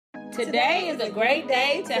Today is a great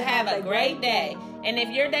day to have a great day. And if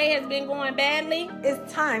your day has been going badly,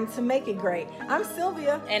 it's time to make it great. I'm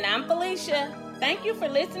Sylvia. And I'm Felicia. Thank you for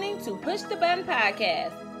listening to Push the Button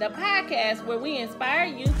Podcast, the podcast where we inspire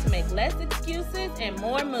you to make less excuses and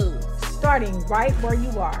more moves. Starting right where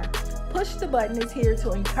you are. Push the Button is here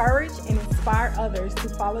to encourage and inspire others to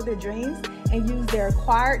follow their dreams and use their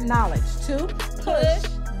acquired knowledge to push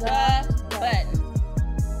the button.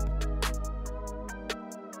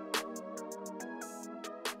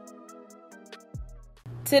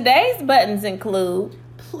 Today's buttons include: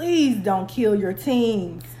 please don't kill your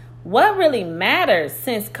teens. What really matters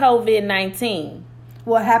since COVID-19?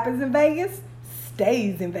 What happens in Vegas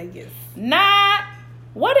stays in Vegas. Not.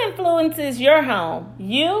 What influences your home,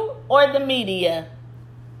 you or the media?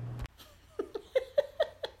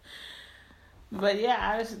 But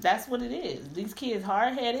yeah, that's what it is. These kids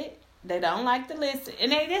hard-headed. They don't like to listen.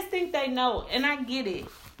 And they just think they know. And I get it.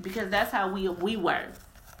 Because that's how we were.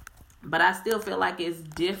 But I still feel like it's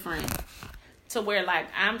different to where, like,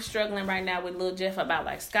 I'm struggling right now with Lil Jeff about,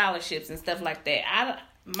 like, scholarships and stuff like that.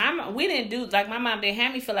 My mom didn't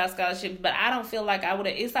have me fill out scholarships, but I don't feel like I would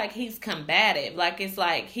have. It's like he's combative. Like, it's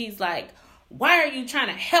like, he's like, why are you trying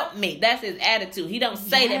to help me? That's his attitude. He don't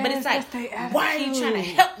say that, but it's like, why are you trying to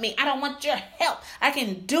help me? I don't want your help. I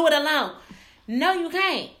can do it alone. No, you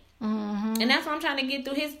can't. Mm-hmm. And that's what I'm trying to get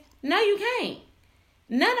through no, you can't.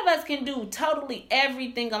 None of us can do totally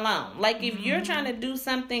everything alone. Like, if you're trying to do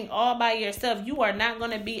something all by yourself, you are not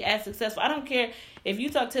going to be as successful. I don't care if you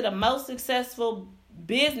talk to the most successful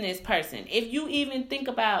business person. If you even think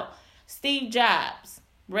about Steve Jobs,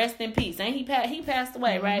 rest in peace. And he passed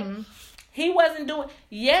away, right? He wasn't doing...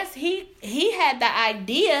 Yes, he had the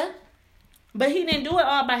idea, but he didn't do it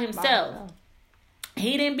all by himself.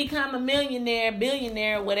 He didn't become a millionaire,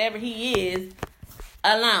 billionaire, whatever he is,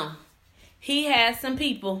 alone. He had some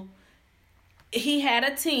people. He had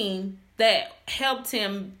a team that helped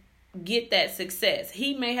him get that success.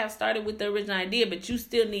 He may have started with the original idea, but you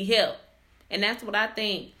still need help. And that's what I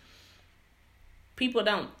think people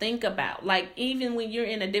don't think about. Like, even when you're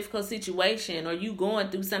in a difficult situation or you going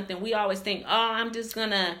through something, we always think, oh, I'm just going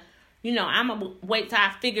to, I'm going to wait till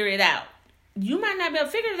I figure it out. You might not be able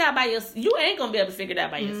to figure it out by yourself. You ain't going to be able to figure it out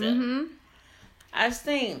by yourself. Mm-hmm. I just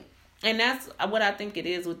think, and that's what I think it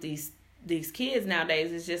is with these kids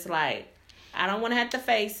nowadays. It's just like, I don't want to have to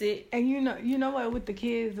face it. And you know what, with the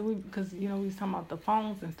kids, because we was talking about the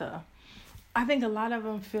phones and stuff, I think a lot of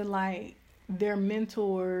them feel like their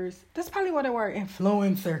mentors, that's probably where the word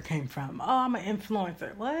influencer came from. Oh, I'm an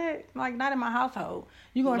influencer. What? Like, not in my household.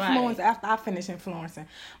 You going to influence after I finish influencing.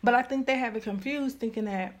 But I think they have it confused, thinking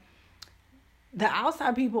that the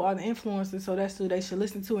outside people are the influencers, so that's who they should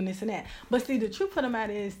listen to and this and that. But see, the truth of the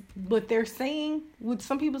matter is, what they're saying, with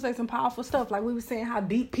some people say some powerful stuff, like we were saying how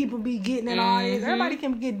deep people be getting and all this. Everybody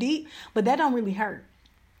can get deep, but that don't really hurt.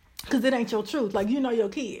 Because it ain't your truth. Like, you know your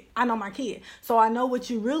kid. I know my kid. So I know what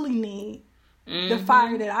you really need. The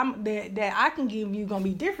fire that I can give you gonna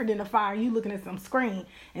be different than the fire you looking at some screen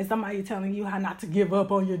and somebody telling you how not to give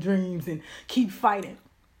up on your dreams and keep fighting.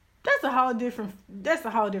 That's a whole different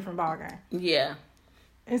ballgame. Yeah.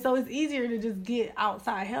 And so it's easier to just get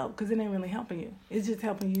outside help because it ain't really helping you. It's just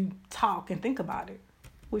helping you talk and think about it.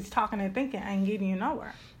 Which talking and thinking ain't getting you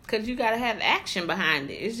nowhere. Because you gotta have action behind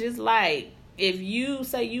it. It's just like, if you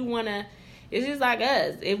say you wanna, it's just like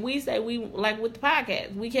us. If we say like with the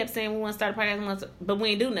podcast, we kept saying we want to start a podcast, but we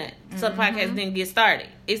ain't do nothing. So the podcast didn't get started.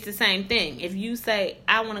 It's the same thing. If you say,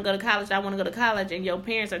 I want to go to college, and your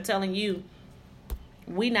parents are telling you,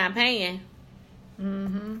 we not paying,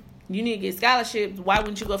 you need to get scholarships, why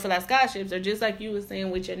wouldn't you go fill out scholarships? Or just like you were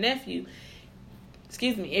saying with your nephew,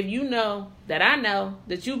 if you know that I know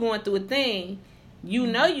that you going through a thing, you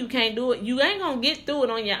know you can't do it. You ain't going to get through it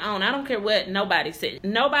on your own. I don't care what nobody said.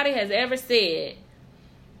 Nobody has ever said,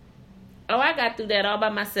 oh, I got through that all by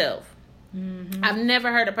myself. I've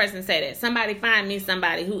never heard a person say that. Somebody find me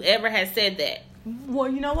somebody who ever has said that. Well,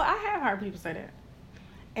 you know what? I have heard people say that.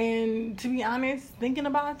 And to be honest, thinking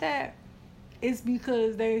about that, it's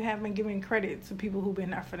because they haven't given credit to people who've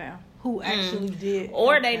been there for them. Who actually did.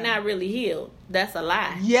 Or they not really healed. That's a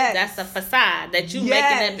lie. Yes. That's a facade that you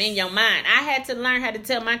making up in your mind. I had to learn how to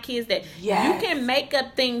tell my kids that you can make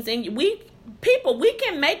up things we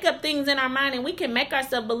can make up things in our mind, and we can make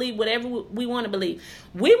ourselves believe whatever we want to believe.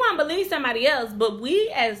 We want to believe somebody else, but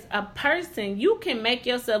we as a person, you can make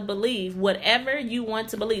yourself believe whatever you want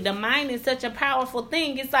to believe. The mind is such a powerful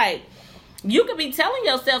thing. It's like, you could be telling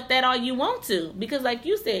yourself that all you want to, because like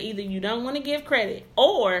you said, either you don't want to give credit,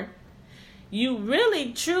 or you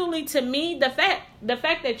really, truly, to me, the fact the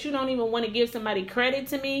fact that you don't even want to give somebody credit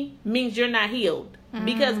to me means you're not healed.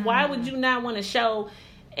 Because why would you not want to show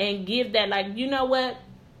and give that, like, you know what?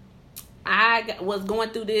 I was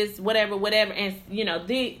going through this, whatever, and, you know,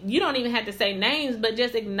 you don't even have to say names, but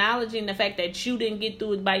just acknowledging the fact that you didn't get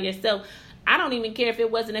through it by yourself. I don't even care if it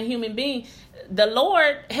wasn't a human being. The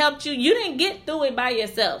Lord helped you. You didn't get through it by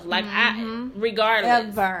yourself. Like,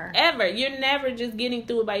 regardless. Ever. You're never just getting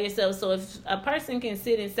through it by yourself. So if a person can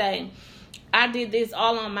sit and say, I did this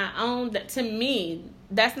all on my own, that, to me,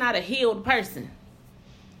 that's not a healed person.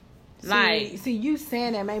 See, you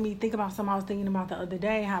saying that made me think about something I was thinking about the other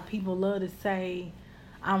day, how people love to say,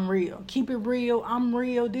 I'm real. Keep it real. I'm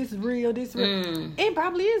real. This is real. This is real. It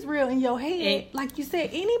probably is real in your head. Like you said,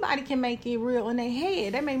 anybody can make it real in their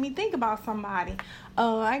head. That made me think about somebody.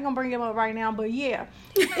 I ain't going to bring it up right now, but yeah.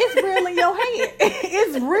 It's real in your head.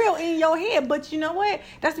 It's real in your head. But you know what?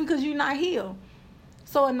 That's because you're not healed.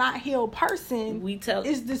 So a not healed person,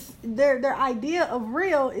 is this their idea of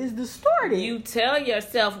real is distorted. You tell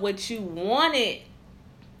yourself what you wanted,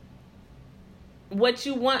 what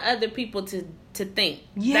you want other people to think.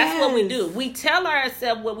 Yes. That's what we do. We tell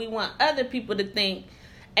ourselves what we want other people to think,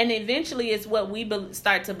 and eventually it's what we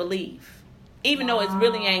start to believe, even though it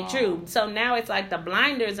really ain't true. So now it's like the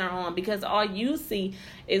blinders are on because all you see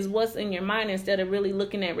is what's in your mind instead of really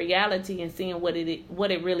looking at reality and seeing what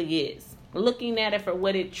it really is. Looking at it for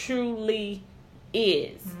what it truly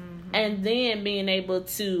is. And then being able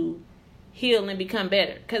to heal and become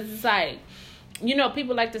better. Because it's like, you know,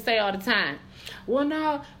 people like to say all the time, well,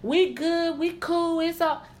 no, we good, we cool, it's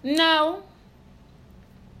all. No.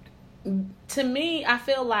 To me, I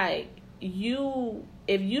feel like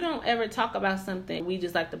if you don't ever talk about something, we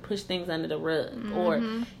just like to push things under the rug. Or,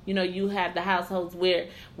 you know, you have the households where,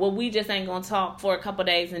 well, we just ain't gonna talk for a couple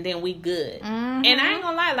days and then we good. And I ain't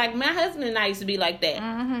gonna lie, like, my husband and I used to be like that.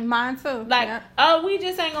 Mine too. Like, oh, we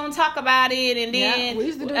just ain't gonna talk about it, and then we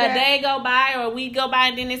used to do a that. day go by or a week go by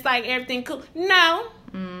and then it's like everything cool. No.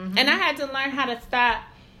 And I had to learn how to stop.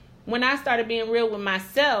 When I started being real with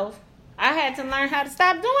myself, I had to learn how to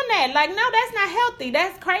stop doing that. Like, no, that's not healthy.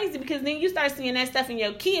 That's crazy, because then you start seeing that stuff in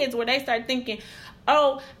your kids where they start thinking,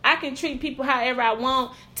 oh, I can treat people however I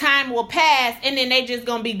want. Time will pass, and then they just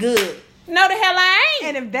gonna be good. No, the hell I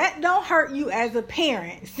ain't. And if that don't hurt you as a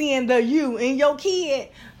parent, seeing the you in your kid,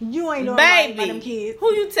 you ain't doing right by them kids.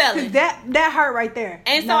 Who you telling? That hurt right there.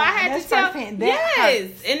 And so I had to tell.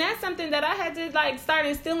 Hurts. And that's something that I had to like start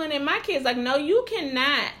instilling in my kids. Like, no, you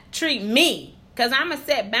cannot treat me. Because I'm going to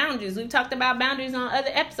set boundaries. We've talked about boundaries on other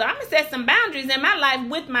episodes. I'm going to set some boundaries in my life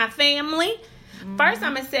with my family. First,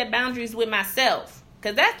 I'm going to set boundaries with myself.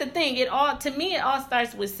 Because that's the thing. To me, it all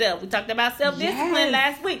starts with self. We talked about self-discipline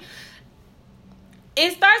last week.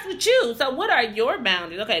 It starts with you. So what are your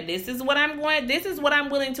boundaries? Okay, this is what I'm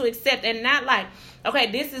willing to accept. And not like, okay,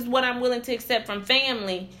 this is what I'm willing to accept from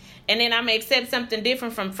family. And then I'm going to accept something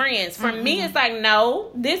different from friends. For me, it's like,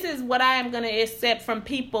 no, this is what I am going to accept from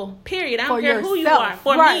people, period. I don't care who you are.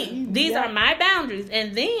 For me, these are my boundaries.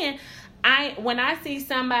 And then when I see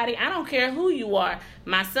somebody, I don't care who you are.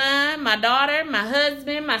 My son, my daughter, my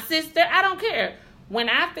husband, my sister, I don't care. When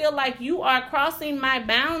I feel like you are crossing my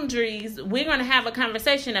boundaries, we're going to have a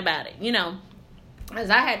conversation about it. You know, as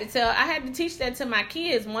I had to teach that to my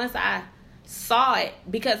kids once I saw it,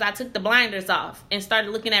 because I took the blinders off and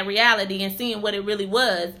started looking at reality and seeing what it really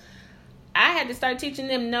was. I had to start teaching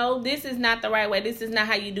them, no, this is not the right way. This is not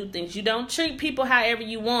how you do things. You don't treat people however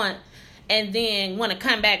you want and then want to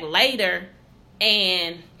come back later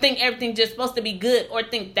and think everything's just supposed to be good, or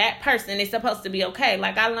think that person is supposed to be okay.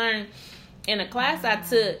 Like, I learned in a class I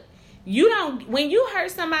took, when you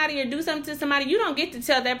hurt somebody or do something to somebody, you don't get to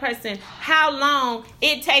tell that person how long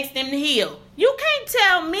it takes them to heal. You can't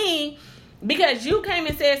tell me, because you came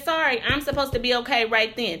and said, sorry, I'm supposed to be okay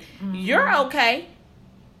right then. You're okay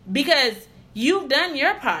because you've done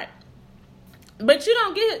your part. But you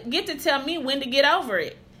don't get to tell me when to get over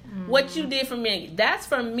it. What you did for me. That's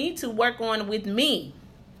for me to work on with me.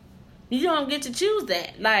 You don't get to choose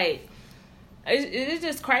that. Like, it's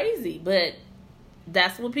just crazy. But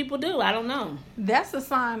that's what people do. I don't know. That's a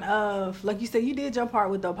sign of, like you said, you did your part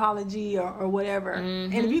with the apology or whatever.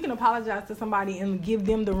 And if you can apologize to somebody and give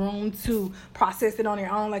them the room to process it on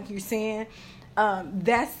their own, like you're saying,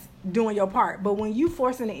 that's doing your part. But when you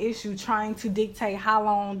forcing the issue, trying to dictate how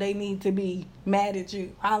long they need to be mad at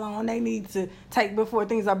you, how long they need to take before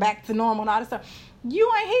things are back to normal and all this stuff, you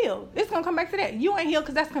ain't healed. It's going to come back to that. You ain't healed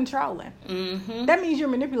because that's controlling. That means you're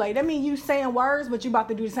manipulating. That means you saying words, but you about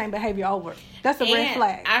to do the same behavior over. That's a red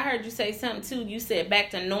flag. I heard you say something, too. You said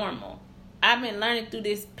back to normal. I've been learning through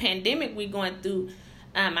this pandemic we're going through.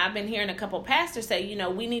 I've been hearing a couple pastors say,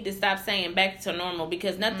 we need to stop saying back to normal,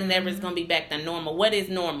 because nothing ever is going to be back to normal. What is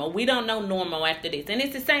normal? We don't know normal after this. And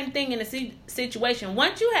it's the same thing in a situation.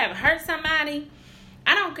 Once you have hurt somebody,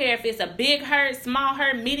 I don't care if it's a big hurt, small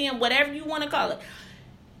hurt, medium, whatever you want to call it.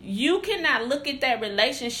 You cannot look at that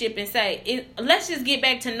relationship and say, let's just get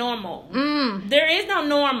back to normal. There is no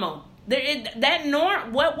normal.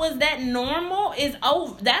 What was that normal is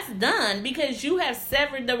over. That's done, because you have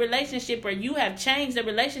severed the relationship, or you have changed the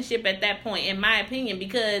relationship at that point, in my opinion,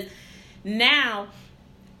 because now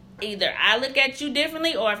either I look at you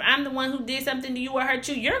differently, or if I'm the one who did something to you or hurt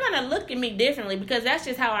you, you're going to look at me differently, because that's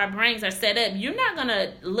just how our brains are set up. You're not going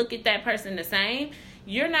to look at that person the same.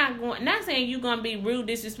 You're not saying you're going to be rude,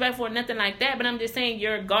 disrespectful, or nothing like that, but I'm just saying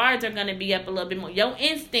your guards are going to be up a little bit more. Your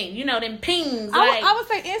instinct, them pings. I would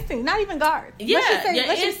say instinct, not even guards. Yeah,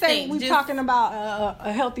 let's just say we're talking about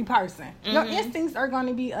a healthy person. Your instincts are going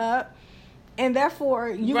to be up, and therefore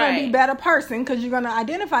you're going to be a better person, because you're going to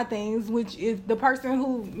identify things, which is the person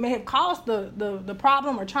who may have caused the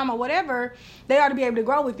problem or trauma, whatever, they ought to be able to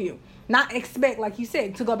grow with you. Not expect, like you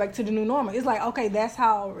said, to go back to the new normal. It's like, okay, that's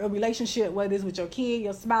how a relationship, whether it's with your kid,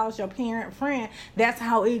 your spouse, your parent, friend, that's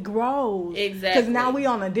how it grows. Exactly. Because now we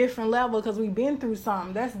on a different level, because we've been through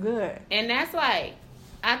something. That's good. And that's like,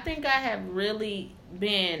 I think I have really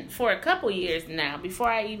been, for a couple years now, before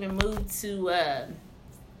I even moved to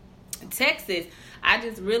Texas, I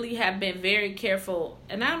just really have been very careful,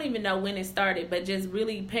 and I don't even know when it started, but just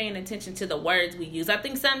really paying attention to the words we use. I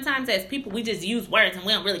think sometimes as people, we just use words and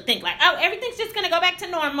we don't really think like, oh, everything's just going to go back to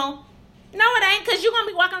normal. No, it ain't, because you're going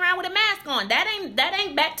to be walking around with a mask on. That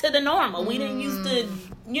ain't back to the normal. We didn't used to,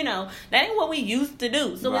 that ain't what we used to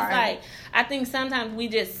do. So It's like, I think sometimes we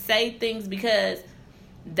just say things because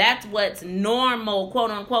that's what's normal,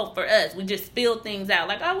 quote unquote, for us. We just spill things out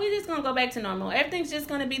like, oh, we're just going to go back to normal. Everything's just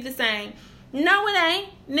going to be the same. No, it ain't.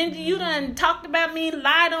 Then you done talked about me,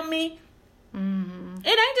 lied on me. It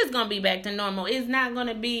ain't just going to be back to normal. It's not going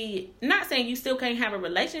to be, not saying you still can't have a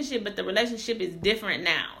relationship, but the relationship is different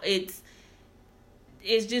now. It's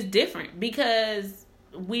just different, because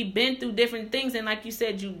we've been through different things. And like you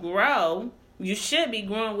said, you grow. You should be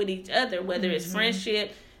growing with each other, whether it's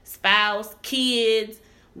friendship, spouse, kids,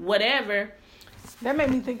 whatever. That made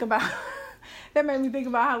me think about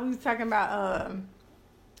how we was talking about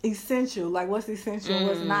essential, like what's essential and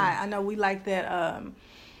what's not. I know we like that.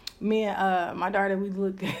 Me and my daughter,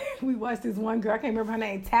 we watched this one girl, I can't remember her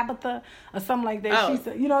name, Tabitha or something like that. Oh, she's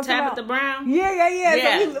what Tabitha Brown.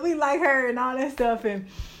 Yeah. So we like her and all that stuff, and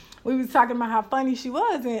we was talking about how funny she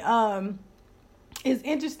was. And it's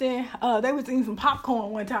interesting. They was eating some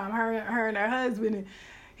popcorn one time, her and her husband, and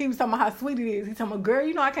he was talking about how sweet it is. He talking about,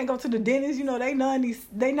 girl, I can't go to the dentist.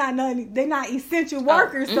 They not essential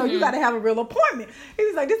workers, so you got to have a real appointment. He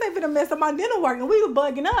was like, this ain't finna mess up my dental work, and we were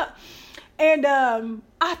bugging up. And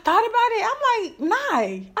I thought about it. I'm like, nah.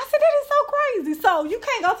 I said, that is so crazy. So you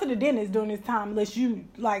can't go to the dentist during this time unless you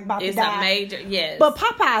like about to die. It's a major, yes. But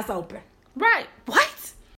Popeye's open. Right.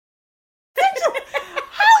 What? How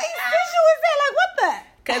essential is that? Like, what the?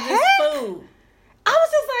 Because it's food. I was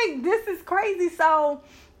just like, this is crazy. So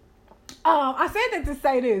I said that to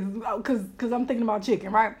say this because I'm thinking about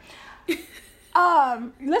chicken, right?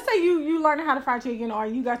 Let's say you learning how to fry chicken, or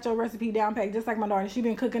you got your recipe down packed, just like my daughter. She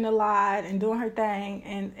been cooking a lot and doing her thing,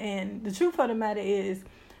 and the truth of the matter is,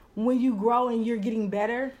 when you grow and you're getting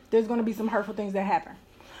better, there's going to be some hurtful things that happen.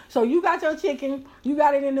 So you got your chicken, you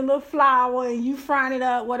got it in the little flour, and you frying it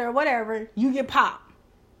up, whatever, you get popped.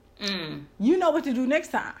 You know what to do next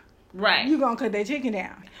time. Right. You're going to cut that chicken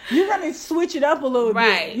down. You're going to switch it up a little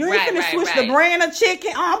bit. You ain't going to switch the right. brand of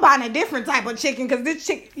chicken. Oh, I'm buying a different type of chicken, because this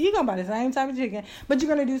chicken, you're going to buy the same type of chicken, but you're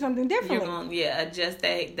going to do something different. You're going to, adjust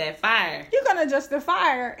that fire. You're going to adjust the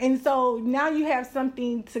fire. And so now you have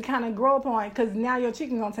something to kind of grow upon, because now your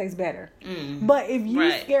chicken going to taste better. But if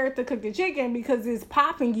you're scared to cook the chicken because it's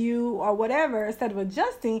popping you or whatever, instead of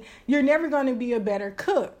adjusting, you're never going to be a better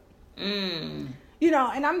cook.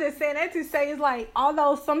 And I'm just saying that to say, it's like,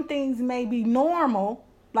 although some things may be normal,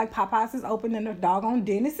 like Popeyes is open and the doggone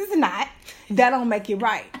dentist is not, that don't make it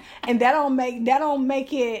right. And that don't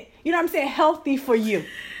make it, healthy for you.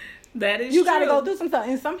 That is you true. You got to go through some stuff.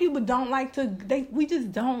 And some people don't like we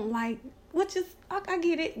just don't like, which is, I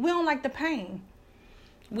get it. We don't like the pain.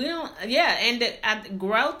 We don't, and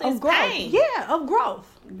growth is pain. Yeah, of growth.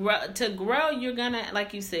 To grow, you're going to,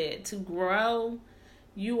 like you said, to grow,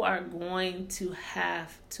 you are going to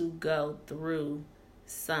have to go through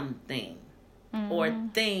something. or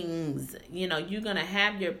things. You know, you're going to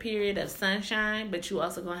have your period of sunshine, but you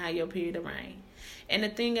also going to have your period of rain. And the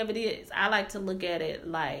thing of it is, I like to look at it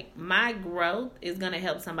like my growth is going to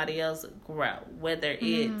help somebody else grow. Whether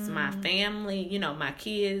it's my family, you know, my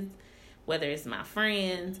kids, whether it's my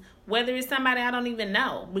friends, whether it's somebody I don't even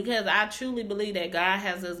know. Because I truly believe that God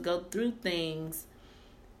has us go through things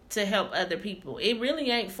to help other people. It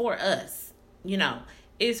really ain't for us, you know.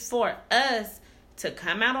 It's for us to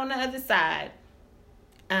come out on the other side,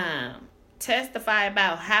 testify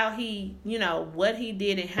about how he, you know, what he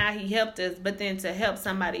did and how he helped us, but then to help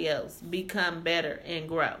somebody else become better and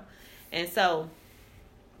grow. And so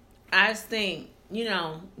I just think, you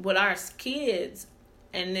know, with our kids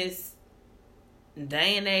and this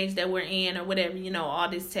day and age that we're in or whatever, you know, all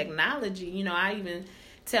this technology, you know, I even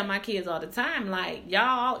tell my kids all the time, like,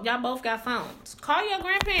 y'all both got phones. Call your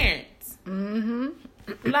grandparents.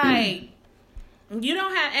 Like, you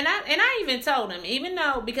don't have, and I even told them, even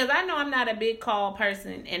though, because I know I'm not a big call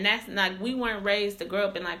person, and that's like, we weren't raised to grow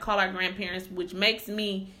up and like call our grandparents, which makes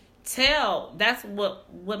me that's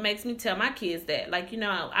what makes me tell my kids that, like, you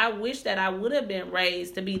know, I wish that I would have been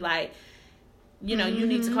raised to be like, you know, you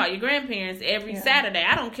need to call your grandparents every Saturday.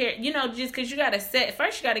 I don't care, you know, just because you got to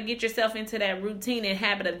first you got to get yourself into that routine and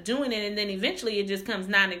habit of doing it, and then eventually it just comes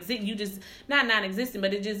non-existent. You just, not non-existent,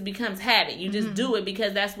 but it just becomes habit. You just do it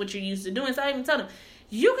because that's what you're used to doing. So I even told them,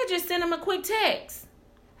 you could just send them a quick text.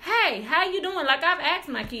 Hey, how you doing? Like, I've asked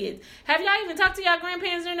my kids, have y'all even talked to y'all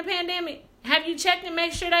grandparents during the pandemic? Have you checked and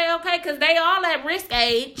make sure they okay? Because they all at risk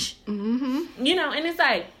age. You know, and it's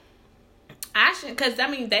like, I should, because I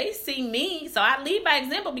mean, they see me, so I lead by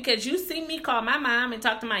example, because you see me call my mom and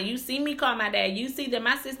talk to you see me call my dad, you see that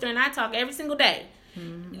my sister and I talk every single day,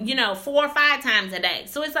 you know, 4 or 5 times a day.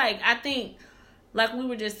 So it's like, I think, like we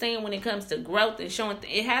were just saying, when it comes to growth and showing,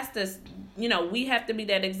 it has to, you know, we have to be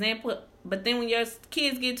that example. But then when your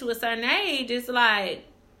kids get to a certain age, it's like,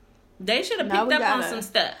 they should have picked up on some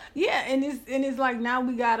stuff. Yeah, and it's like, now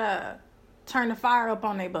we gotta turn the fire up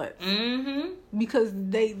on their butts. Because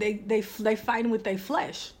they fighting with their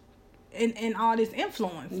flesh and all this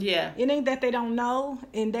influence. Yeah. It ain't that they don't know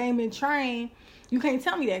and they ain't been trained. You can't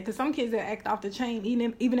tell me that, because some kids that act off the chain,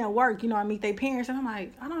 even at work, you know, I meet their parents and I'm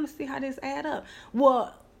like, I don't see how this add up.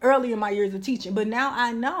 Well, early in my years of teaching, but now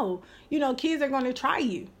I know, you know, kids are going to try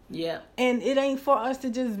you. Yeah. And it ain't for us to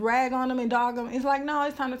just rag on them and dog them. It's like, no,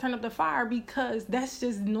 it's time to turn up the fire, because that's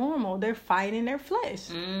just normal. They're fighting their flesh.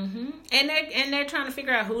 And they're trying to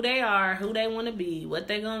figure out who they are, who they want to be, what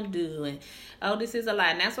they're going to do. And, oh, this is a lot.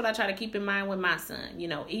 And that's what I try to keep in mind with my son. You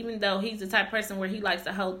know, even though he's the type of person where he likes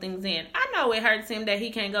to hold things in, I know it hurts him that he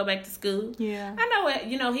can't go back to school. Yeah. I know it,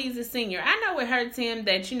 you know, he's a senior. I know it hurts him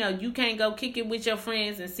that, you know, you can't go kick it with your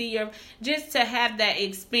friends and see just to have that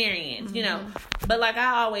experience, you know. But like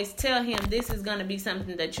I always tell him, this is going to be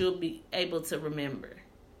something that you'll be able to remember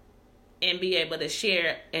and be able to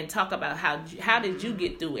share and talk about how did you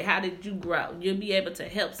get through it? How did you grow? You'll be able to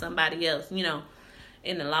help somebody else, you know,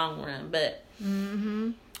 in the long run. But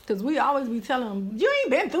because we always be telling them, you ain't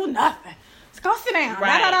been through nothing. Let's go sit down.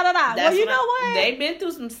 Right. Well, you know what? They've been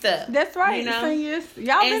through some stuff. That's right. You know? Seniors.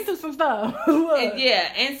 Y'all been through some stuff.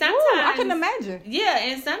 And sometimes I can imagine. Yeah,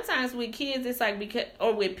 and sometimes with kids, it's like, because,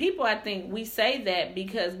 or with people, I think we say that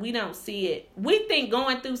because we don't see it. We think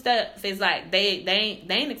going through stuff is like they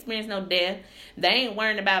ain't experienced no death. They ain't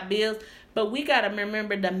worrying about bills. But we gotta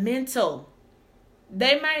remember the mental.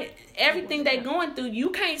 They might, everything they going through, you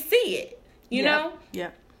can't see it. You know? Yeah.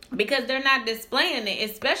 Because they're not displaying it,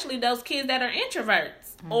 especially those kids that are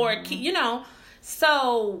introverts or, you know.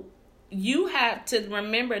 So you have to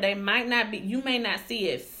remember you may not see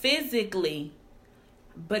it physically,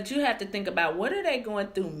 but you have to think about, what are they going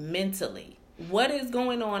through mentally? What is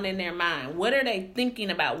going on in their mind? What are they thinking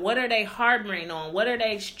about? What are they harboring on? What are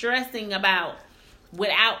they stressing about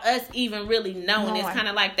without us even really knowing? It's kind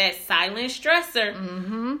of like that silent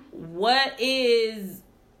stressor. What is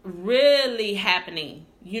really happening,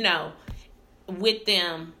 you know, with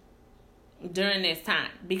them during this time?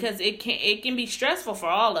 Because it can be stressful for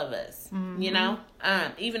all of us, you know,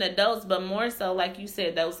 even adults, but more so, like you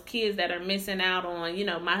said, those kids that are missing out on, you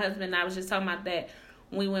know. My husband and I was just talking about that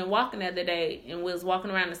when we went walking the other day, and we was walking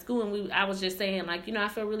around the school, and I was just saying, like, you know, I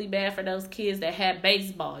feel really bad for those kids that had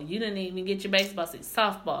baseball. You didn't even get your baseball seat,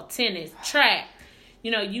 softball, tennis, track, you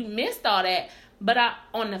know, you missed all that. But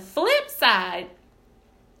on the flip side,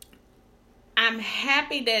 I'm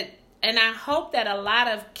happy that, and I hope that a lot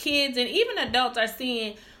of kids and even adults are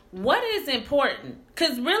seeing what is important.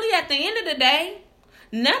 Because really, at the end of the day,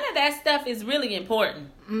 none of that stuff is really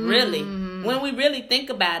important. Really. When we really think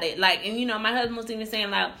about it. Like, and you know, my husband was even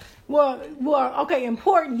saying, like, Well, okay,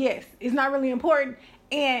 important, yes. It's not really important.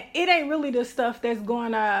 And it ain't really the stuff that's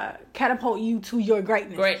going to catapult you to your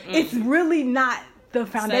greatness. It's really not the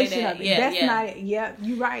foundation of it. That's not it. Yeah,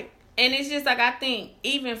 you're right. And it's just like, I think,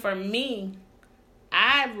 even for me,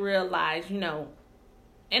 I've realized, you know,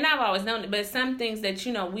 and I've always known it, but some things that,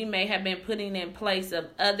 you know, we may have been putting in place of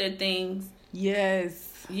other things.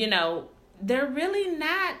 Yes. You know, they're really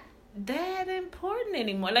not that important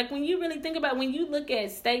anymore. Like, when you really think about, when you look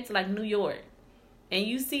at states like New York, and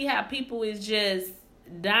you see how people is just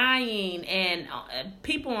dying, and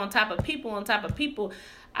people on top of people on top of people.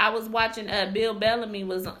 I was watching Bill Bellamy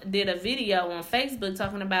did a video on Facebook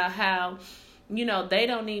talking about how, you know,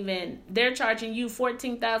 they're charging you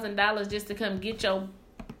 $14,000 just to come get your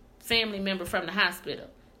family member from the hospital,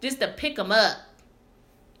 just to pick them up.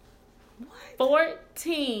 What?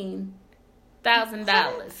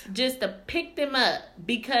 $14,000 just to pick them up,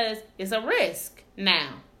 because it's a risk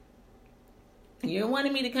now. You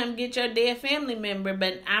wanted me to come get your dead family member,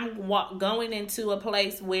 but I'm going into a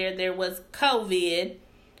place where there was COVID.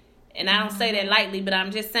 And I don't say that lightly, but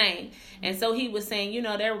I'm just saying. And so he was saying, you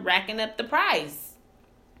know, they're racking up the price,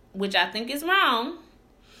 which I think is wrong.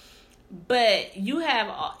 But you have,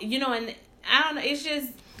 you know, and I don't know, it's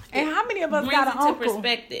just. And how many of us got an uncle?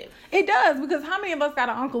 Perspective. It does, because how many of us got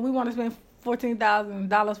an uncle? We want to spend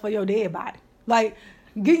 $14,000 for your dead body. Like,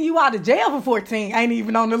 getting you out of jail for 14 ain't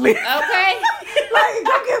even on the list. Okay. Like,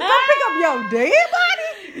 go pick up your dead body.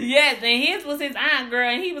 Yes, and his was his aunt, girl,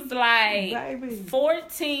 and he was like,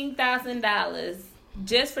 $14,000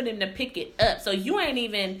 just for them to pick it up. So you ain't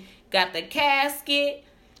even got the casket.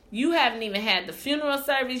 You haven't even had the funeral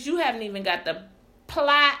service. You haven't even got the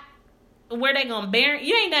plot where they gonna bury.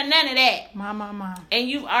 You ain't done none of that. My. And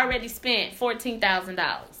you've already spent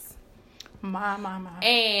 $14,000. My.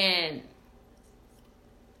 And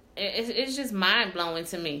it's just mind blowing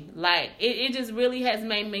to me. Like, it just really has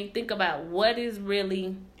made me think about what is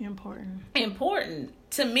really important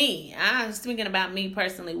to me. I'm speaking about me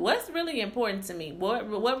personally. What's really important to me?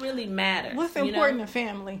 What really matters? What's important to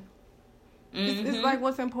family? It's like,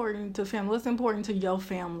 what's important to family? What's important to your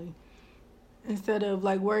family? Instead of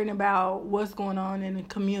like worrying about what's going on in the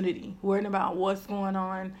community, worrying about what's going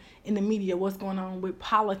on in the media, what's going on with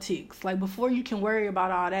politics. Like, before you can worry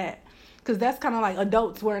about all that. Because that's kind of like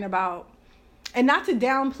adults worrying about, and not to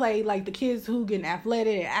downplay like the kids who get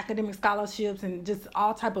athletic and academic scholarships and just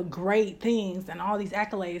all type of great things and all these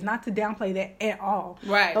accolades. Not to downplay that at all.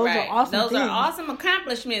 Right, Those are awesome things. Those are awesome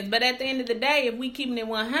accomplishments. But at the end of the day, if we keeping it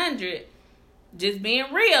 100, just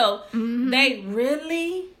being real, they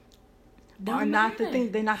really don't not to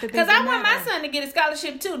think. They're not to think. Because I want my son to get a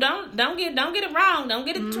scholarship too. Don't get it wrong. Don't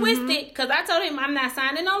get it twisted. Because I told him I'm not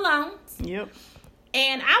signing no loans. Yep.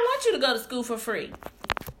 And I want you to go to school for free.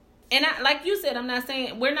 And like you said,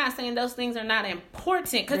 we're not saying those things are not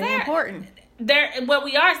important. Because they're important. What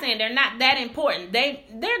we are saying, they're not that important. They're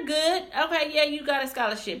good. Okay, yeah, you got a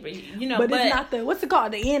scholarship, you know. But it's not what's it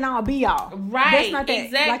called? The end all be all. Right. That's not that.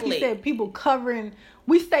 Exactly. Like you said, people covering.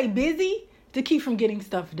 We stay busy to keep from getting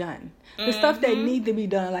stuff done. The stuff that need to be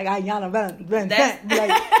done, like Ayana Van. Like,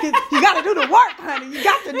 you got to do the work, honey. You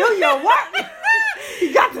got to do your work.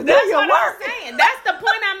 You got to do your work. I'm saying. That's the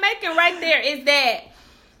point I'm making right there, is that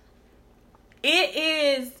it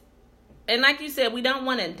is, and like you said, we don't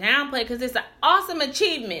want to downplay, because it's an awesome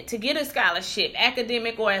achievement to get a scholarship,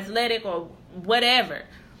 academic or athletic or whatever.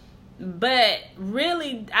 But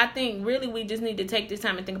really, I think we just need to take this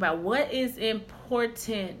time and think about what is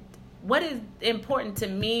important. What is important to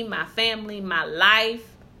me, my family, my life?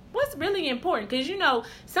 What's really important? Because, you know,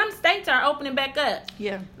 some states are opening back up.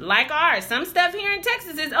 Yeah. Like ours. Some stuff here in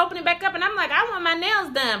Texas is opening back up. And I'm like, I want my nails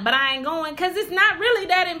done, but I ain't going because it's not really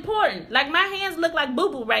that important. Like, my hands look like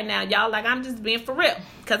boo-boo right now, y'all. Like, I'm just being for real.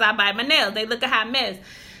 Because I bite my nails. They look a hot mess.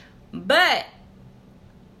 But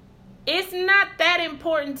it's not that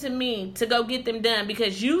important to me to go get them done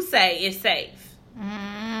because you say it's safe.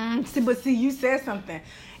 See, you said something.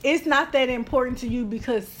 It's not that important to you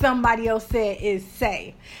because somebody else said it's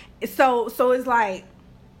safe. So it's like,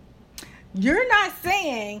 you're not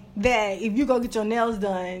saying that if you go get your nails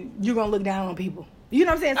done, you're going to look down on people. You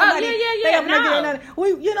know what I'm saying? Somebody, yeah. You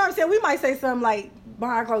know what I'm saying? We might say something like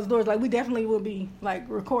behind closed doors, like we definitely will be like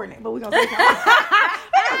recording it, but we're going to say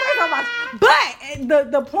something.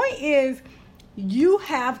 But the point is, you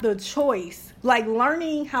have the choice. Like,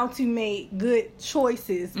 learning how to make good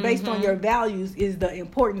choices based on your values is the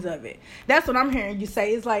importance of it. That's what I'm hearing you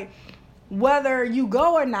say. It's like, whether you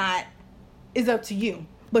go or not is up to you.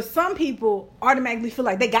 But some people automatically feel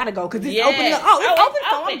like they gotta go because it's opening up. Oh, it's open,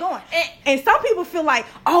 so I'm going. And some people feel like,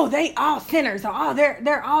 oh, they all sinners, or oh,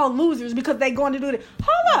 they're all losers because they going to do it.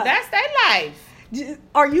 Hold up, that's their life.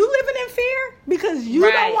 Are you living in fear because you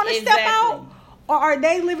don't want to step out? Or are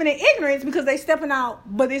they living in ignorance because they stepping out,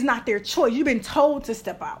 but it's not their choice? You've been told to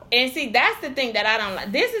step out. And see, that's the thing that I don't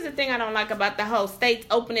like. This is the thing I don't like about the whole states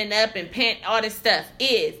opening up and all this stuff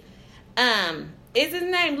is his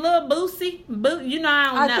name Lil Boosie? You know, I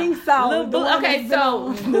don't know. I think so. Lil okay,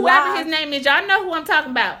 so whoever his name is, y'all know who I'm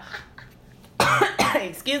talking about.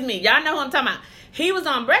 Excuse me. Y'all know who I'm talking about. He was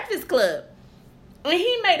on Breakfast Club. And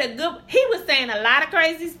he was saying a lot of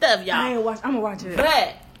crazy stuff, y'all. I'm going to watch it.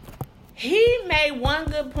 But he made one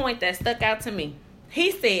good point that stuck out to me.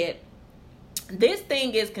 He said, this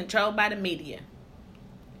thing is controlled by the media.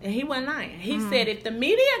 And he wasn't lying. He said, if the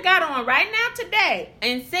media got on right now today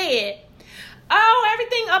and said, oh,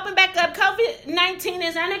 everything open back up, COVID-19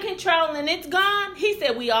 is under control and it's gone, he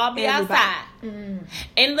said we all be outside.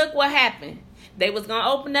 And look what happened. They was going to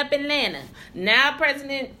open up Atlanta. Now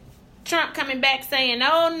President Trump coming back saying,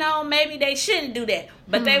 oh, no, maybe they shouldn't do that.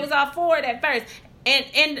 But they was all for it at first.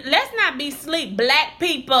 And let's not be sleep, black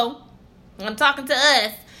people. I'm talking to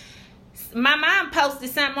us. My mom posted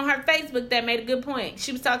something on her Facebook that made a good point.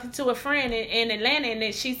 She was talking to a friend in Atlanta, and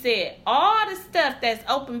then she said, all the stuff that's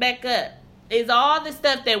open back up is all the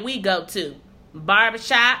stuff that we go to.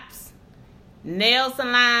 Barbershops, nail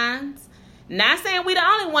salons. Not saying we the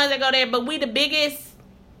only ones that go there, but we the biggest,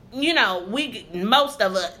 you know, most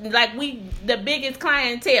of us, like we the biggest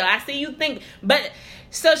clientele. I see you think, but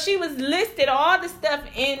so she was listed all the stuff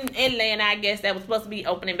in Atlanta, I guess, that was supposed to be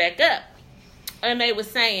opening back up. And they was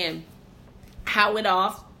saying how it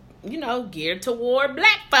all, you know, geared toward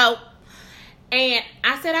black folk. And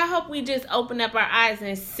I said, I hope we just open up our eyes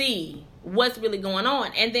and see what's really going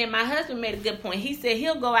on. And then my husband made a good point. He said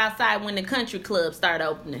he'll go outside when the country clubs start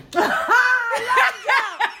opening. I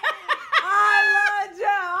love you.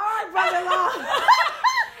 All right, brother-in-law. And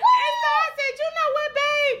so I said, you know what,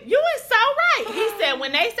 babe? You is so right. He said,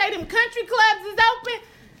 when they say them country clubs is open,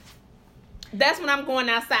 that's when I'm going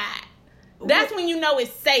outside. That's when you know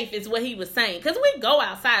it's safe, is what he was saying. Because we go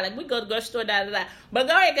outside. Like, we go to the grocery store, da-da-da. But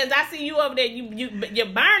go ahead, because I see you over there. You're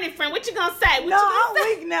burning, friend. What you going to say?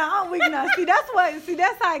 I'm weak now. See,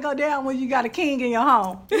 that's how it go down when you got a king in your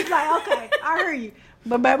home. It's like, okay, I hear you.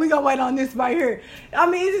 But, babe, we going to wait on this right here. I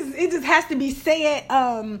mean, it just has to be said.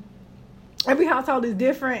 Every household is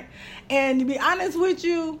different. And to be honest with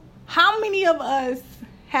you, how many of us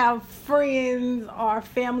have friends or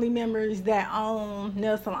family members that own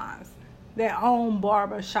nail salons? That own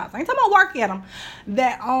barber shops. I ain't talking about working at them.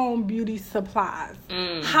 That own beauty supplies.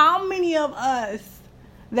 How many of us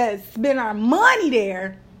that spend our money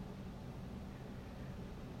there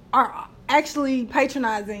are actually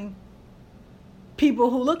patronizing people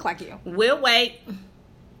who look like you? We'll wait.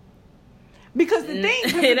 Because the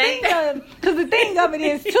thing of it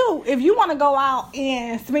is too, if you want to go out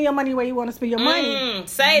and spend your money where you want to spend your money,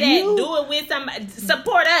 say that. Do it with somebody.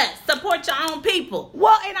 Support us. Support your own people.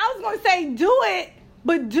 Well, and I was going to say do it,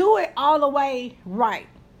 but do it all the way right.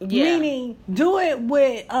 Yeah. Meaning, do it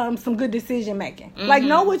with some good decision making. Like,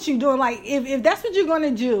 know what you're doing. Like, if that's what you're going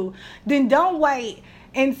to do, then don't wait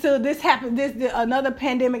until this happened. Another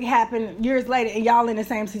pandemic happened years later, and y'all in the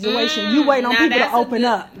same situation. You waiting on people to open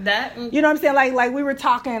up. You know what I'm saying? Like we were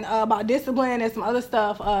talking about discipline and some other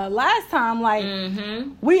stuff last time. Like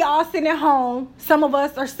we all sitting at home. Some of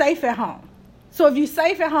us are safe at home. So if you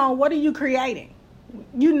safe at home, what are you creating?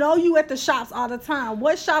 You know you at the shops all the time.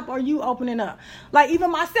 What shop are you opening up? Like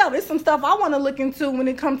even myself, it's some stuff I want to look into when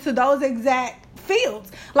it comes to those exact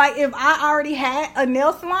fields. Like if I already had a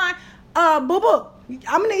nail salon, boo-boo,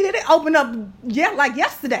 I'm gonna need it to open up like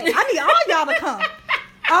yesterday. I need all y'all to come.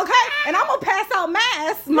 Okay? And I'm gonna pass out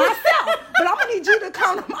masks myself. But I'm gonna need you to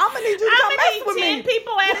come. I'm gonna need you to come mess with me. 10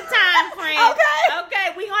 people at a time, friend.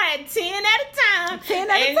 Okay, we gonna have 10 at a time. 10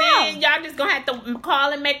 at a time. And then y'all just gonna have to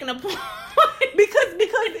call and make an appointment. Because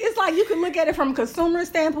it's like you can look at it from a consumer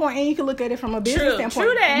standpoint and you can look at it from a business standpoint.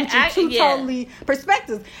 True that. Which are two totally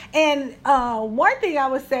perspectives. And one thing I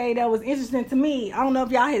would say that was interesting to me, I don't know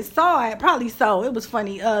if y'all had saw it, probably so. It was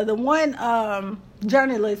funny. The one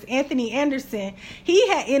journalist, Anthony Anderson, he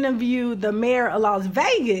had interviewed the mayor of Las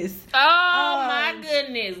Vegas. Oh my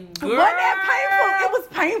goodness, girl. Wasn't that painful? It was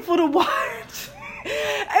painful to watch.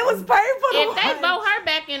 It was painful to watch. If they vote her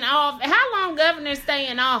back in office, how long governors stay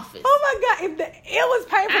in office? Oh my God, it was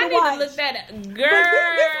painful to watch. I need to look that up. Girl.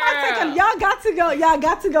 This my take on, y'all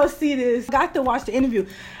got to go see this. Got to watch the interview.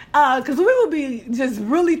 Because we would be just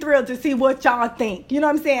really thrilled to see what y'all think. You know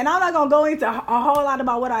what I'm saying? I'm not going to go into a whole lot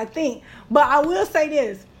about what I think, but I will say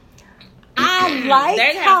this. I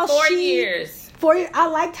liked how 4 years. I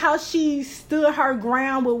liked how she stood her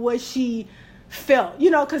ground with what she felt. You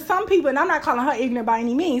know, because some people, and I'm not calling her ignorant by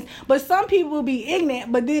any means, but some people will be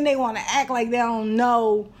ignorant, but then they want to act like they don't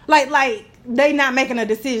know. Like they not making a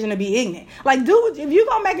decision to be ignorant. Like, dude, if you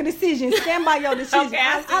gonna make a decision, stand by your decision. Okay,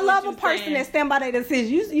 I love a person that stand by their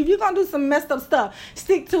decision. If you're gonna do some messed up stuff,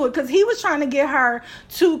 stick to it. Because he was trying to get her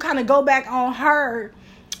to kind of go back on her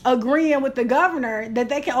agreeing with the governor that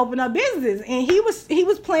they can open up businesses, and he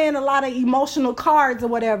was playing a lot of emotional cards or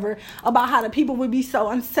whatever about how the people would be so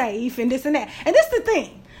unsafe and this and that. And this is the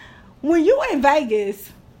thing, when you in Vegas,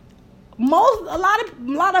 a lot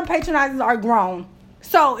of patronizers are grown.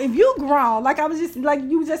 So if you grown, like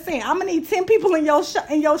you were just saying, I'm gonna need 10 people in your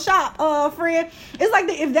shop, friend. It's like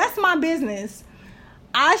if that's my business,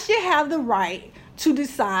 I should have the right to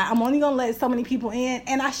decide I'm only gonna let so many people in,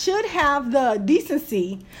 and I should have the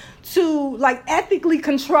decency to like ethically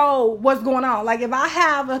control what's going on. Like if I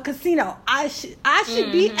have a casino, I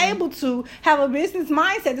should be able to have a business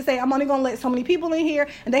mindset to say I'm only gonna let so many people in here,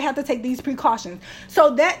 and they have to take these precautions.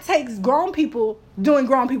 So that takes grown people doing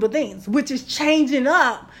grown people things, which is changing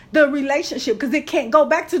up the relationship, because it can't go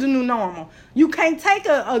back to the new normal. You can't take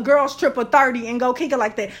a girl's trip of 30 and go kick it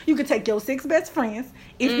like that. You can take your 6 best friends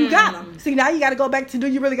if you got them. See, now you got to go back to, do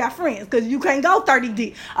you really got friends? Because you can't go 30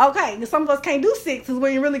 deep. Okay, some of us can't do 6 because we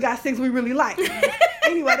ain't really got 6 we really like.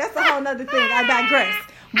 Anyway, that's a whole nother thing. I digress.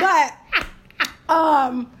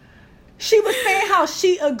 But she was saying how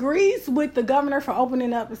she agrees with the governor for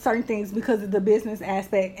opening up certain things because of the business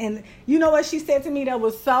aspect. And you know what she said to me that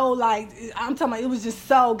was so, like, I'm talking about, it was just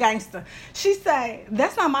so gangster. She said,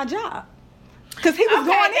 that's not my job. Because he was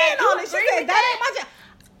going in on it. She said, that ain't my job.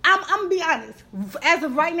 I'm going to be honest. As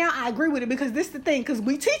of right now, I agree with it, because this is the thing. Because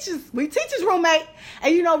we teachers roommate.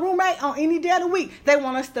 And you know, roommate on any day of the week, they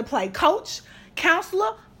want us to play coach,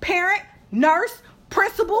 counselor, parent, nurse,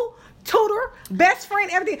 principal, tutor, best friend,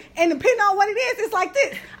 everything. And depending on what it is, it's like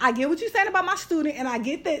this. I get what you're saying about my student, and I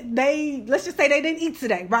get that let's just say they didn't eat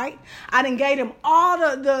today, right? I done gave them all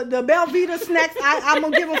the Belvita snacks I'm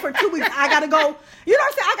going to give them for 2 weeks. I got to go, you know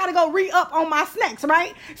what I'm saying? I got to go re-up on my snacks,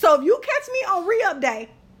 right? So if you catch me on re-up day,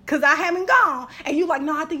 because I haven't gone, and you like,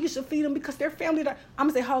 no, I think you should feed them because they're family. I'm going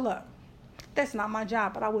to say, hold up. That's not my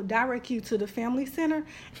job, but I will direct you to the family center,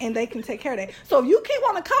 and they can take care of that. So if you keep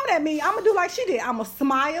wanting to come at me, I'm going to do like she did. I'm going to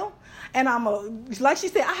smile, and like she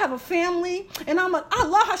said, I have a family, and I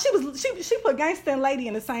love her. She put gangster and lady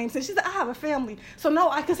in the same sense. She said, I have a family. So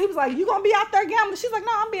no, because he was like, you going to be out there gambling? She's like,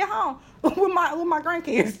 no, I'm be at home with my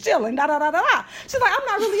grandkids chilling, da-da-da-da-da. She's like, I'm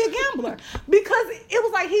not really a gambler. Because it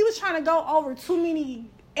was like he was trying to go over too many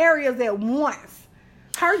areas at once.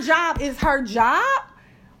 Her job is her job,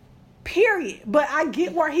 period. But I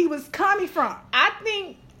get where he was coming from. I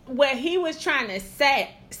think what he was trying to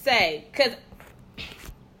say, because,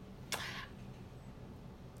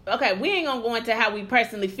 okay, we ain't gonna go into how we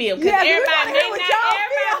personally feel, because everybody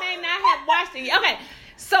may not have watched it. Okay,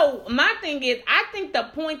 so my thing is, I think the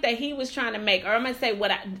point that he was trying to make, or I'm gonna say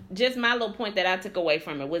just my little point that I took away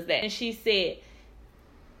from it was that, and she said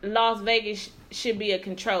Las Vegas should be a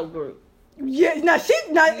control group. Yeah, it was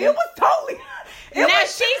totally.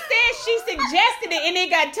 She said she suggested it and it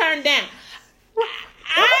got turned down.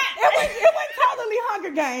 It was totally Hunger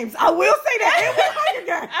Games. I will say that. It was Hunger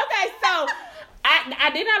Games. Okay, so I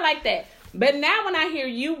did not like that. But now when I hear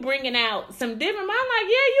you bringing out some different, I'm like, yeah,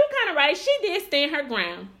 you kind of right. She did stand her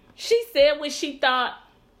ground. She said what she thought,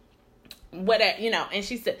 whatever, you know, and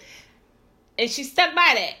she said, and she stuck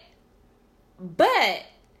by that. But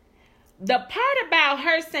the part about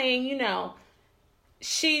her saying, you know,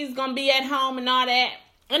 she's going to be at home and all that,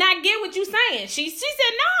 and I get what you're saying. She said,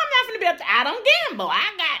 no, I'm not going to be up to, I don't gamble. I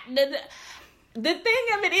got the thing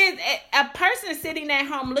of it is, a person sitting at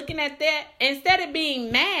home looking at that, instead of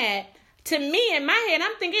being mad, to me, in my head,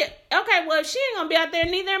 I'm thinking, okay, well, if she ain't going to be out there,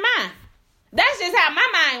 neither am I. That's just how my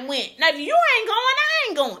mind went. Now, if you ain't going, I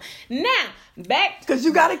ain't going. Now, back. Because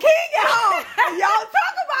you got a king at home. And y'all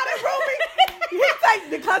talk about it, Ruby. He take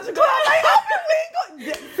the country club like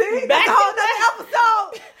open. See? That's a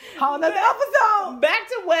whole nother episode.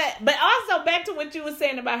 But also back to what you were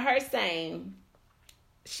saying about her saying,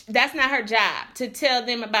 that's not her job to tell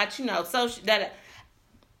them about, you know, social.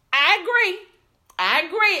 I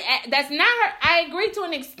agree. That's not her. I agree to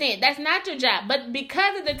an extent. That's not your job. But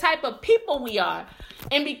because of the type of people we are,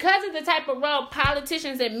 and because of the type of role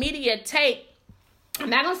politicians and media take, I'm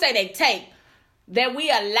not going to say they take, that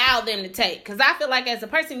we allow them to take. Because I feel like as a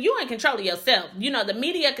person, you in control of yourself. You know, the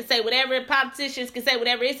media can say whatever, politicians can say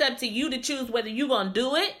whatever. It's up to you to choose whether you're going to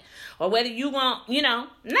do it or whether you're going to, you know,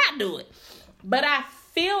 not do it. But I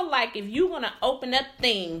feel like if you're going to open up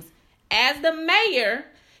things as the mayor,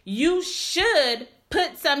 you should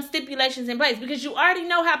put some stipulations in place because you already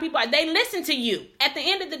know how people are. They listen to you. At the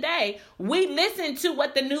end of the day, we listen to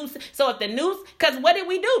what the news. So if the news, because what did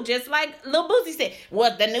we do? Just like Lil Boosie said,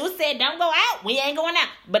 well, the news said don't go out. We ain't going out.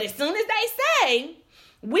 But as soon as they say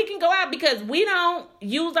we can go out because we don't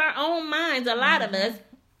use our own minds, a lot of us,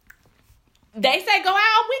 they say go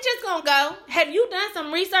out, we just gonna go. Have you done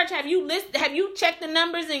some research? Have you checked the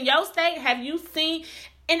numbers in your state? Have you seen?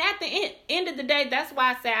 And at the end of the day, that's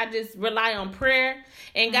why I say I just rely on prayer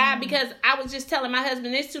and God, because I was just telling my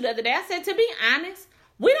husband this too the other day. I said, to be honest,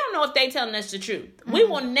 we don't know if they telling us the truth. We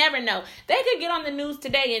will never know. They could get on the news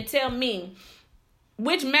today and tell me,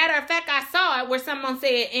 which matter of fact, I saw it where someone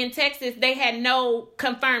said in Texas they had no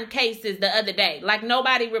confirmed cases the other day. Like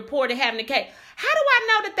nobody reported having a case. How do I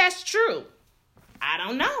know that that's true? I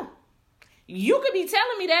don't know. You could be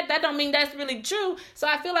telling me that. That don't mean that's really true. So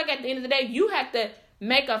I feel like at the end of the day, you have to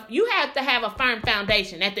have a firm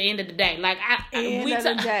foundation at the end of the day. Like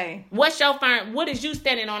what's your firm? What is you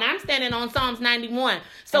standing on? I'm standing on Psalms 91.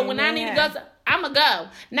 So Amen. When I need to go, I'ma go.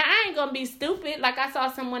 Now I ain't gonna be stupid. Like I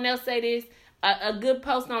saw someone else say this, a good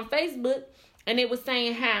post on Facebook, and it was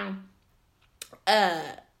saying how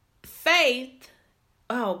faith.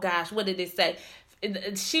 Oh gosh, what did it say?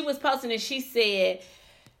 She was posting and she said,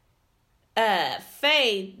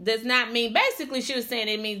 faith does not mean, basically she was saying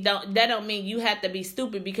it means that don't mean you have to be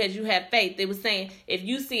stupid because you have faith. It was saying if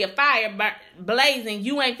you see a fire blazing,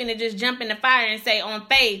 you ain't finna just jump in the fire and say on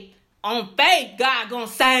faith God gonna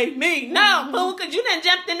save me. No, fool, because you done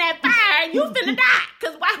jumped in that fire, you finna die.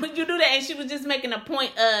 Because why would you do that? And she was just making a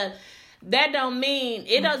point of that doesn't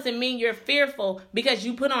mean you're fearful because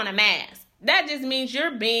you put on a mask. That just means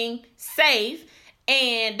you're being safe.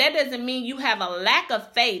 And that doesn't mean you have a lack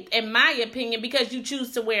of faith, in my opinion, because you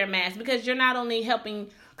choose to wear a mask. Because you're not only helping,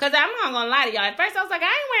 because I'm not going to lie to y'all. At first I was like, I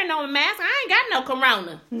ain't wearing no mask. I ain't got no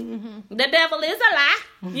corona. Mm-hmm. The devil is a lie,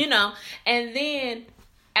 you know. And then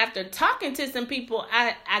after talking to some people,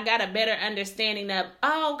 I got a better understanding of,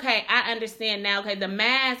 okay, I understand now. Okay, the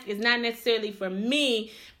mask is not necessarily for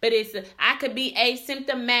me, but I could be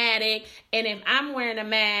asymptomatic. And if I'm wearing a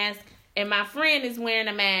mask and my friend is wearing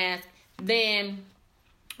a mask, then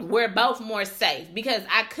we're both more safe, because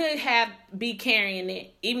I could be carrying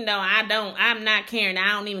it, even though I'm not carrying it.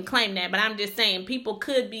 I don't even claim that, but I'm just saying people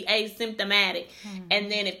could be asymptomatic. Mm-hmm.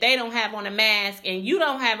 And then if they don't have on a mask and you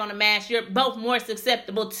don't have on a mask, you're both more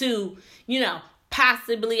susceptible to, you know,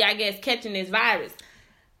 possibly, I guess, catching this virus.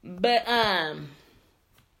 But, yeah,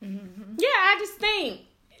 I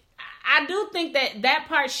do think that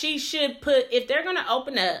part she should put, if they're going to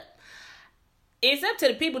open up, it's up to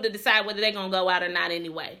the people to decide whether they're going to go out or not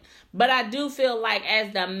anyway. But I do feel like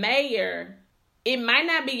as the mayor, it might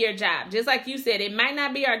not be your job. Just like you said, it might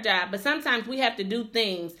not be our job. But sometimes we have to do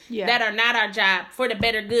things that are not our job for the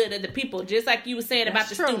better good of the people. Just like you were saying about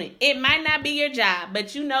the student. It might not be your job,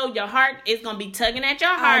 but you know your heart is going to be tugging at your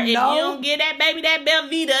heart if you don't get that baby that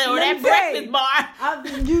Belvita or that breakfast bar.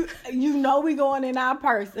 You know we going in our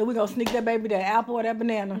purse and we going to sneak that baby that apple or that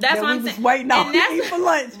banana. That's what I'm saying. Waiting on to eat for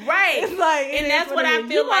lunch. Right. It's like, and that's what I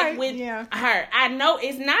feel like with her. I know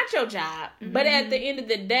it's not your job, but at the end of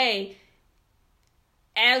the day,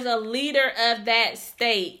 as a leader of that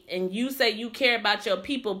state, and you say you care about your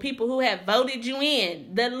people who have voted you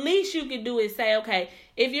in, the least you can do is say, okay,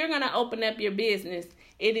 if you're going to open up your business,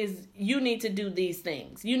 you need to do these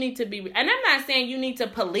things. You need to be, and I'm not saying you need to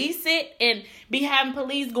police it and be having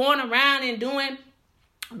police going around and doing,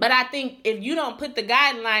 but I think if you don't put the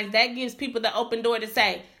guidelines, that gives people the open door to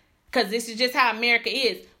say, because this is just how America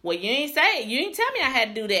is. Well, you ain't say it. You ain't tell me I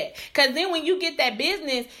had to do that. Because then when you get that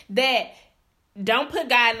business that don't put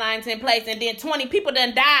guidelines in place and then 20 people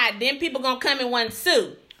done died, then people gonna come and want to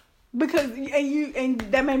sue. Because and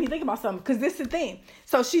that made me think about something, because this is the thing.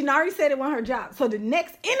 So she already said it wasn't her job. So the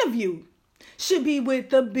next interview should be with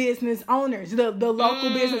the business owners, the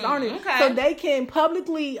local business owners, so they can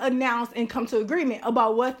publicly announce and come to agreement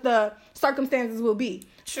about what the circumstances will be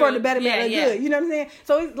for the betterment of good. You know what I'm saying?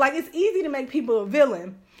 So it's easy to make people a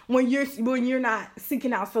villain when you're not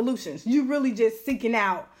seeking out solutions. You really just seeking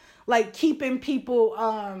out, like, keeping people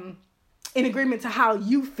in agreement to how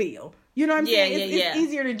you feel. You know what I'm saying? It's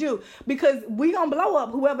easier to do, because we gonna blow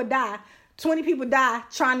up whoever die. 20 people die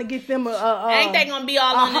trying to get them ain't they gonna be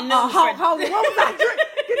all on the news? What was I drinking?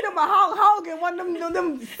 Get them him a Hulk Hogan, one of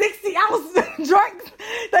them 60-ounce drinks.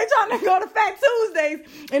 They trying to go to Fat Tuesdays,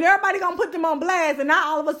 and everybody gonna put them on blast. And now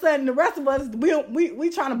all of a sudden, the rest of us we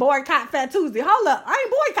trying to boycott Fat Tuesday. Hold up, I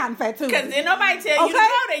ain't boycotting Fat Tuesday. Because then nobody tell you no,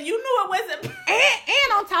 that you knew it wasn't.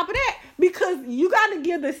 And on top of that, because you got to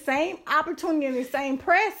give the same opportunity and the same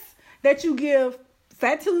press that you give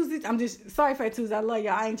Fat Tuesdays. I'm just sorry, Fat Tuesdays. I love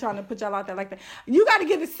y'all. I ain't trying to put y'all out there like that. You got to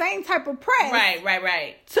give the same type of press,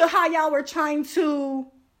 right, to how y'all were trying to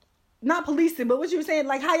not police it, but what you were saying,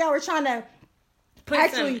 like how y'all were trying to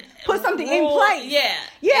put something in place.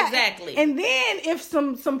 Yeah, exactly. And then if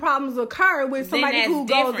some problems occur with somebody who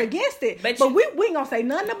goes against it, but we ain't gonna say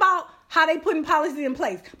nothing about how they putting policies in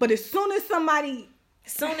place. But as soon as somebody.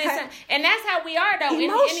 And that's how we are though. In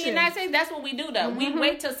the United States, that's what we do though. We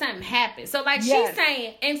wait till something happens. So like she's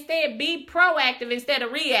saying, instead be proactive instead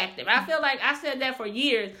of reactive. I feel like I said that for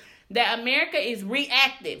years, that America is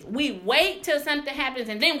reactive. We wait till something happens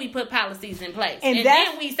and then we put policies in place. And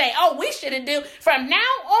then we say, oh, we shouldn't do, from now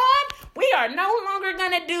on, we are no longer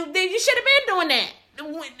gonna do this. You should have been doing that.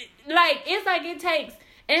 Like, it's like it takes,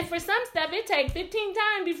 and for some stuff it takes 15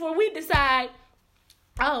 times before we decide,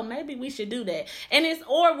 oh, maybe we should do that. And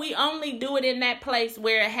or we only do it in that place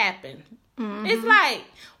where it happened. Mm-hmm. It's like,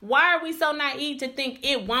 why are we so naive to think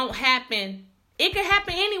it won't happen? It could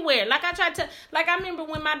happen anywhere. I remember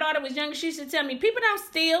when my daughter was younger, she used to tell me, people don't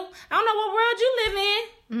steal. I don't know what world you live in.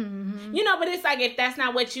 Mm-hmm. You know, but it's like, if that's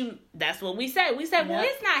not that's what we say. We say, well,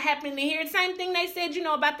 it's not happening here. Same thing they said,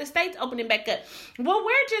 about the states opening back up. Well,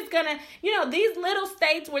 we're just going to, these little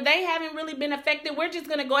states where they haven't really been affected, we're just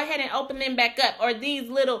going to go ahead and open them back up. Or these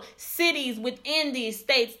little cities within these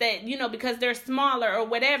states that, because they're smaller or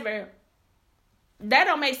whatever. That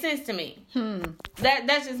don't make sense to me.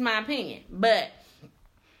 That's just my opinion. But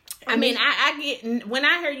I mean, I get, when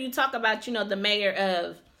I hear you talk about, the mayor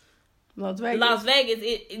of Las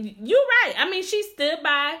Vegas, you're right. I mean, she stood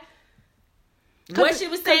by what she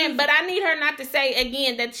was saying, but I need her not to say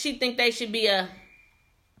again that she think they should be a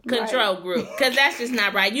control group, because that's just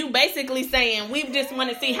not right. You basically saying we just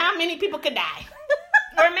want to see how many people could die.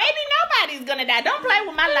 Or maybe nobody's gonna die. Don't play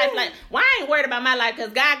with my life. Like, well, I ain't worried about my life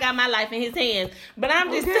because God got my life in his hands. But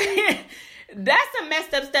I'm just saying, that's some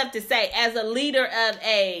messed up stuff to say as a leader of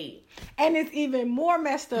a... And it's even more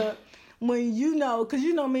messed up when because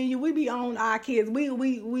me and you, we be on our kids.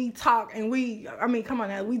 We talk and come on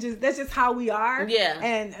now. That's just how we are. Yeah.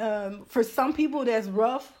 And for some people, that's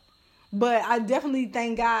rough. But I definitely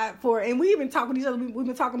thank God for, and we even talk with each other. We've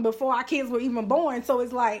been talking before our kids were even born. So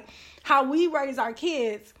it's like how we raise our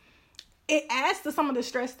kids. It adds to some of the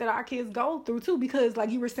stress that our kids go through too, because like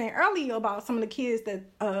you were saying earlier about some of the kids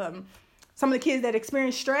that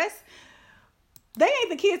experience stress, they ain't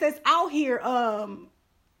the kids that's out here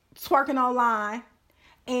twerking online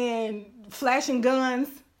and flashing guns.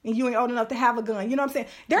 And you ain't old enough to have a gun. You know what I'm saying?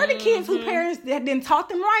 They're the kids whose parents that didn't taught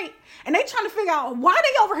them right. And they trying to figure out why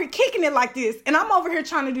they over here kicking it like this. And I'm over here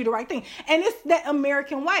trying to do the right thing. And it's that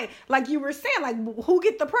American way. Like you were saying, like who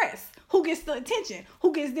get the press? Who gets the attention?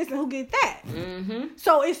 Who gets this and who gets that? Mm-hmm.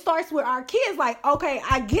 So it starts with our kids like, okay,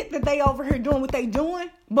 I get that they over here doing what they doing.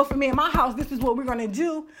 But for me in my house, this is what we're going to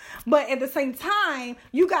do. But at the same time,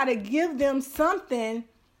 you got to give them something.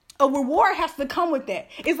 A reward has to come with that.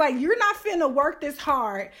 It's like, you're not finna work this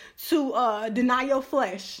hard to deny your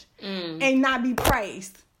flesh and not be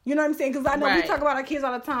praised. You know what I'm saying? Because I know we talk about our kids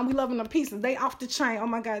all the time. We love them to pieces. They off the chain. Oh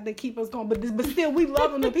my God, they keep us going. But still, we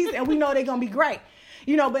love them to pieces and we know they're going to be great.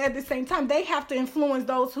 But at the same time, they have to influence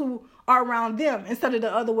those who are around them instead of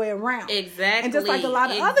the other way around. Exactly. And just like a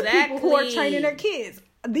lot of other people who are training their kids.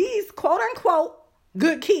 These quote unquote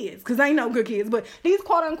good kids, because I ain't no good kids, but these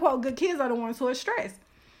quote unquote good kids are the ones who are stressed.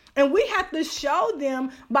 And we have to show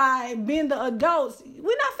them by being the adults.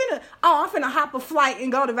 We're not I'm finna hop a flight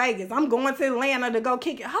and go to Vegas. I'm going to Atlanta to go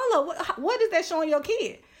kick it. Hold up, what is that showing your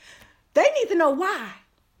kid? They need to know why.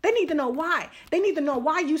 They need to know why. They need to know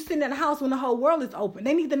why you sitting in the house when the whole world is open.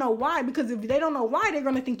 They need to know why, because if they don't know why, they're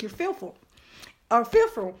going to think you're fearful.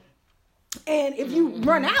 And if you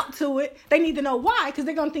run out to it, they need to know why, because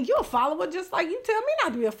they're going to think you're a follower just like you tell me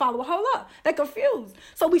not to be a follower. Hold up. They're confused.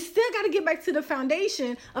 So we still got to get back to the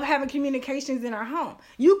foundation of having communications in our home.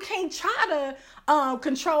 You can't try to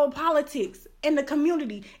control politics in the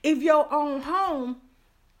community if your own home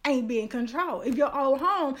ain't being controlled. If your own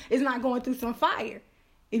home is not going through some fire.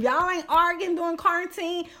 If y'all ain't arguing during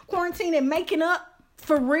quarantine and making up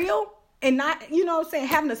for real and not,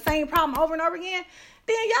 having the same problem over and over again,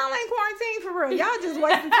 then y'all ain't quarantined for real. Y'all just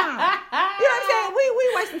wasting time. You know what I'm saying?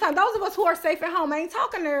 We wasting time. Those of us who are safe at home, I ain't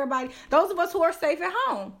talking to everybody. Those of us who are safe at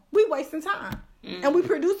home, we wasting time. Mm-hmm. And we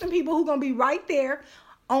producing people who going to be right there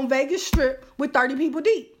on Vegas Strip with 30 people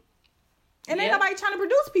deep. And ain't nobody trying to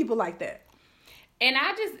produce people like that. And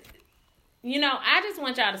I just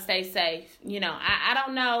want y'all to stay safe. I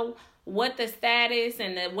don't know what the status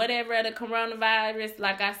and the whatever of the coronavirus.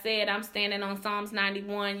 Like I said, I'm standing on Psalms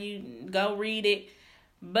 91. You go read it.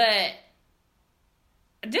 But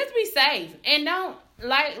just be safe. And don't,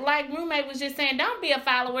 like roommate was just saying, don't be a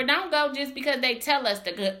follower. Don't go just because they tell us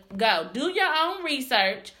to go. Do your own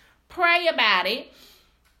research. Pray about it.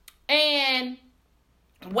 And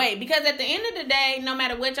wait, because at the end of the day, no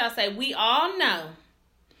matter what y'all say, we all know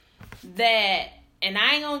that, and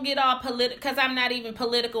I ain't gonna get all political because I'm not even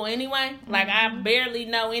political anyway. Like, I barely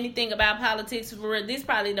know anything about politics. This is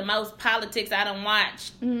probably the most politics I done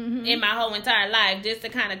watched in my whole entire life, just to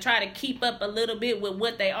kind of try to keep up a little bit with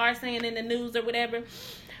what they are saying in the news or whatever.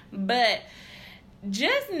 But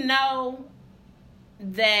just know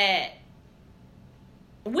that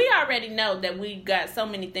we already know that we got so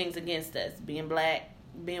many things against us, being black,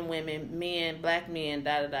 being women, men, black men,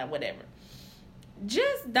 whatever.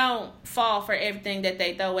 Just don't fall for everything that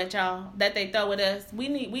they throw at y'all, that they throw at us.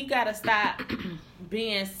 We gotta stop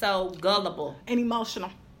being so gullible and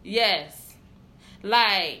emotional. Yes,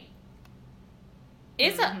 like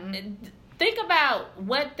it's think about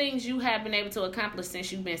what things you have been able to accomplish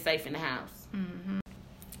since you've been safe in the house.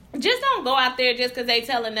 Just don't go out there just because they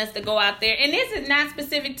telling us to go out there. And this is not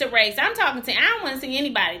specific to race. I don't want to see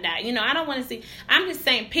anybody die. I don't want to see. I'm just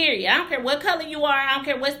saying, period. I don't care what color you are. I don't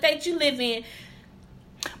care what state you live in.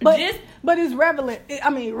 But it's relevant.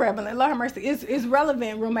 Lord have mercy. It's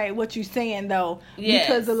relevant, roommate, what you saying, though. Yes.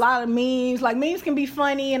 Because a lot of memes can be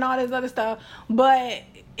funny and all this other stuff. But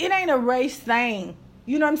it ain't a race thing.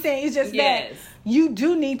 You know what I'm saying? It's just that you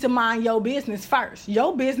do need to mind your business first.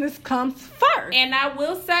 Your business comes first. And I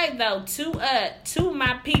will say, though, to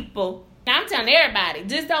my people, I'm telling everybody,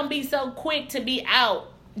 just don't be so quick to be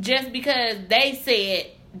out just because they said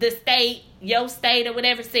your state or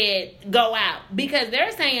whatever said go out. Because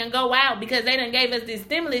they're saying go out because they done gave us this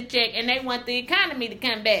stimulus check and they want the economy to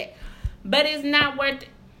come back. But it's not worth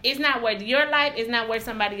your life. It's not worth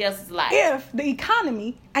somebody else's life. If the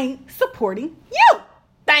economy ain't supporting you.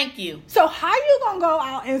 Thank you. So how you gonna go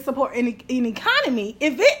out and support an economy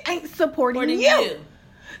if it ain't supporting you?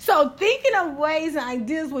 So thinking of ways and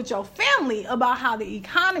ideas with your family about how the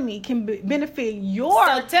economy can benefit your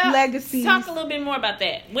legacy. Talk a little bit more about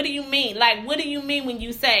that. What do you mean? Like, what do you mean when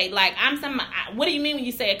you say, like, what do you mean when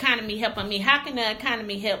you say economy helping me? How can the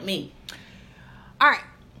economy help me? All right.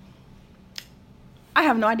 I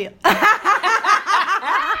have no idea.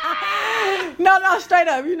 No, straight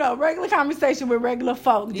up. Regular conversation with regular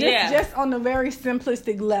folk. Just on a very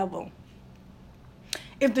simplistic level.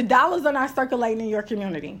 If the dollars are not circulating in your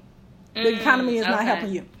community, the economy is not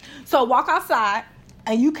helping you. So walk outside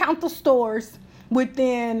and you count the stores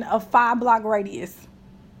within a 5-block radius.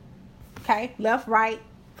 Okay? Left, right,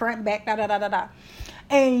 front, back, da.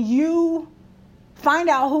 And you find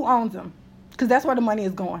out who owns them. Because that's where the money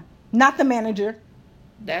is going. Not the manager.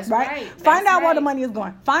 That's right. Find out where the money is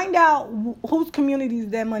going. Find out whose communities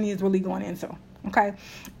that money is really going into. Okay?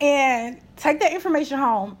 And take that information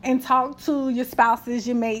home and talk to your spouses,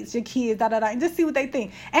 your mates, your kids, and just see what they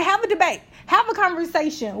think. And have a debate. Have a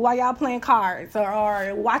conversation while y'all playing cards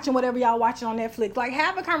or watching whatever y'all watching on Netflix. Like,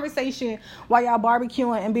 have a conversation while y'all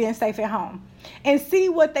barbecuing and being safe at home. And see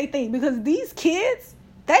what they think. Because these kids,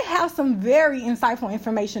 they have some very insightful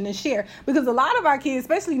information to share. Because a lot of our kids,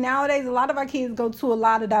 especially nowadays, a lot of our kids go to a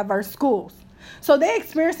lot of diverse schools. So they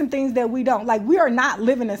experience some things that we don't. Like, we are not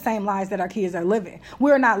living the same lives that our kids are living.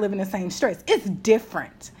 We're not living the same stress. It's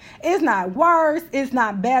different. It's not worse. It's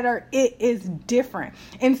not better. It is different.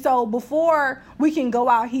 And so before we can go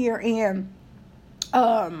out here and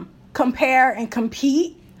compare and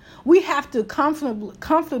compete, we have to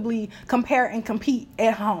comfortably compare and compete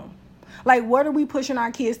at home. Like, what are we pushing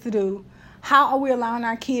our kids to do? How are we allowing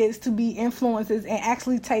our kids to be influencers and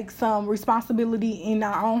actually take some responsibility in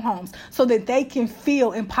our own homes so that they can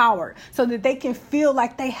feel empowered, so that they can feel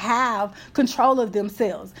like they have control of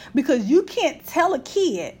themselves? Because you can't tell a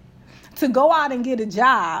kid to go out and get a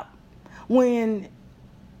job when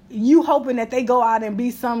you hoping that they go out and be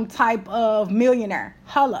some type of millionaire.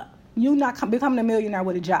 Hold up. You're not becoming a millionaire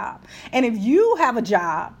with a job. And if you have a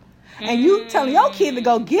job, and you telling your kid to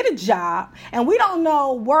go get a job, and we don't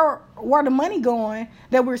know where the money going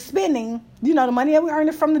that we're spending, the money that we're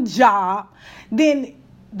earning from the job, then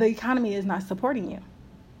the economy is not supporting you.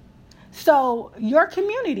 So your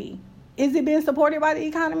community, is it being supported by the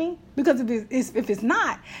economy? Because if it's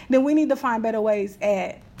not, then we need to find better ways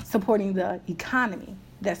at supporting the economy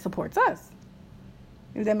that supports us.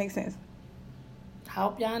 If that makes sense. I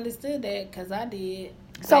hope y'all understood that, because I did.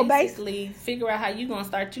 So basically, figure out how you gonna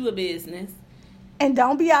start you a business. And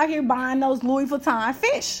don't be out here buying those Louis Vuitton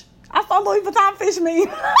fish. I saw Louis Vuitton fish mean.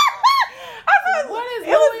 What is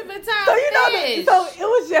Louis Vuitton fish? So it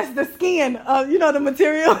was just the skin of, the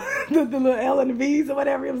material, the little L and the V's or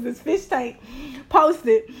whatever. It was this fish tank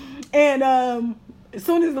posted. And as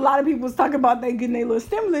soon as a lot of people was talking about they getting their little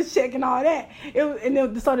stimulus check and all that,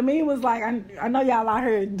 so the meme was like, I know y'all out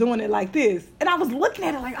here doing it like this. And I was looking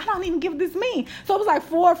at it like, I don't even give this meme. So it was like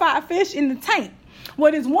 4 or 5 fish in the tank.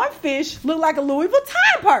 Well, this one fish looked like a Louis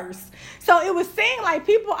Vuitton purse. So it was saying like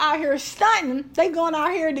people out here stunting. They going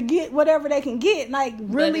out here to get whatever they can get, like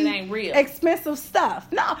really but it ain't real. Expensive stuff.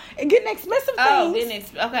 No, and getting expensive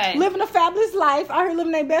things. Okay. Living a fabulous life. Out here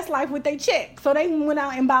living their best life with their check. So they went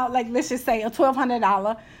out and bought, like, let's just say a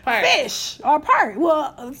 $1,200 fish or part.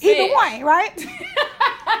 Well, either one, right?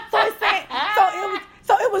 So it's saying.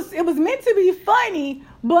 So it was meant to be funny,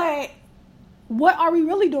 but what are we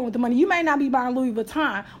really doing with the money? You may not be buying Louis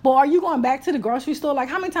Vuitton, but are you going back to the grocery store? Like,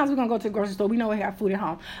 how many times are we going to go to the grocery store? We know we have food at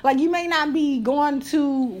home. Like, you may not be going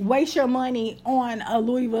to waste your money on a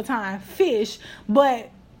Louis Vuitton fish, but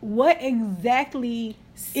what exactly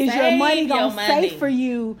is your money going to save for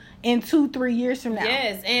you in 2-3 years from now?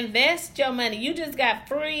 Yes, invest your money. You just got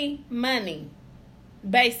free money,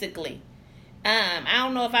 basically. I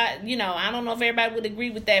don't know if I don't know if everybody would agree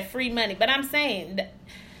with that free money, but I'm saying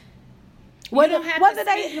whether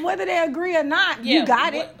they agree or not, you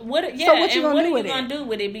got it. So what you gonna do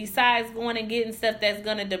with it besides going and getting stuff that's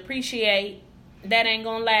gonna depreciate, that ain't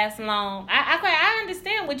gonna last long? I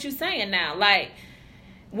understand what you're saying now. Like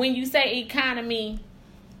when you say economy,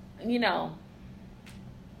 what'd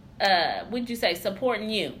you say? Supporting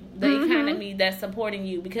you, the economy that's supporting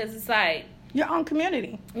you, because it's like your own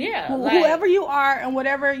community. Yeah, whoever you are and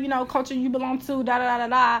whatever culture you belong to.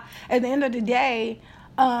 At the end of the day.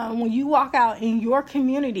 When you walk out in your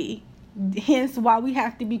community, hence why we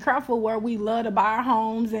have to be careful where we love to buy our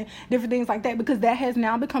homes and different things like that, because that has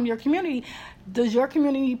now become your community. Does your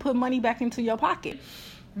community put money back into your pocket?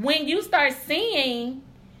 When you start seeing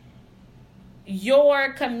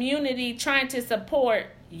your community trying to support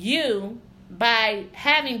you by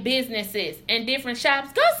having businesses and different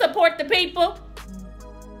shops, go support the people.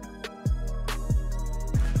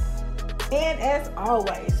 And as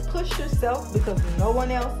always, push yourself, because no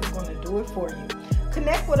one else is going to do it for you.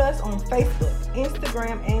 Connect with us on Facebook,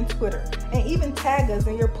 Instagram, and Twitter. And even tag us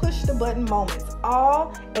in your push the button moments,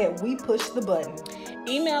 all at We Push the Button.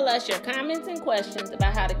 Email us your comments and questions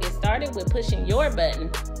about how to get started with pushing your button,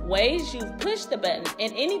 ways you've pushed the button,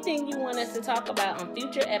 and anything you want us to talk about on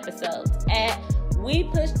future episodes at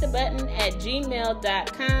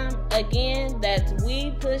wepushthebutton@gmail.com. Again, that's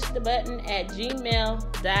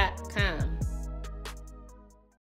wepushthebutton@gmail.com.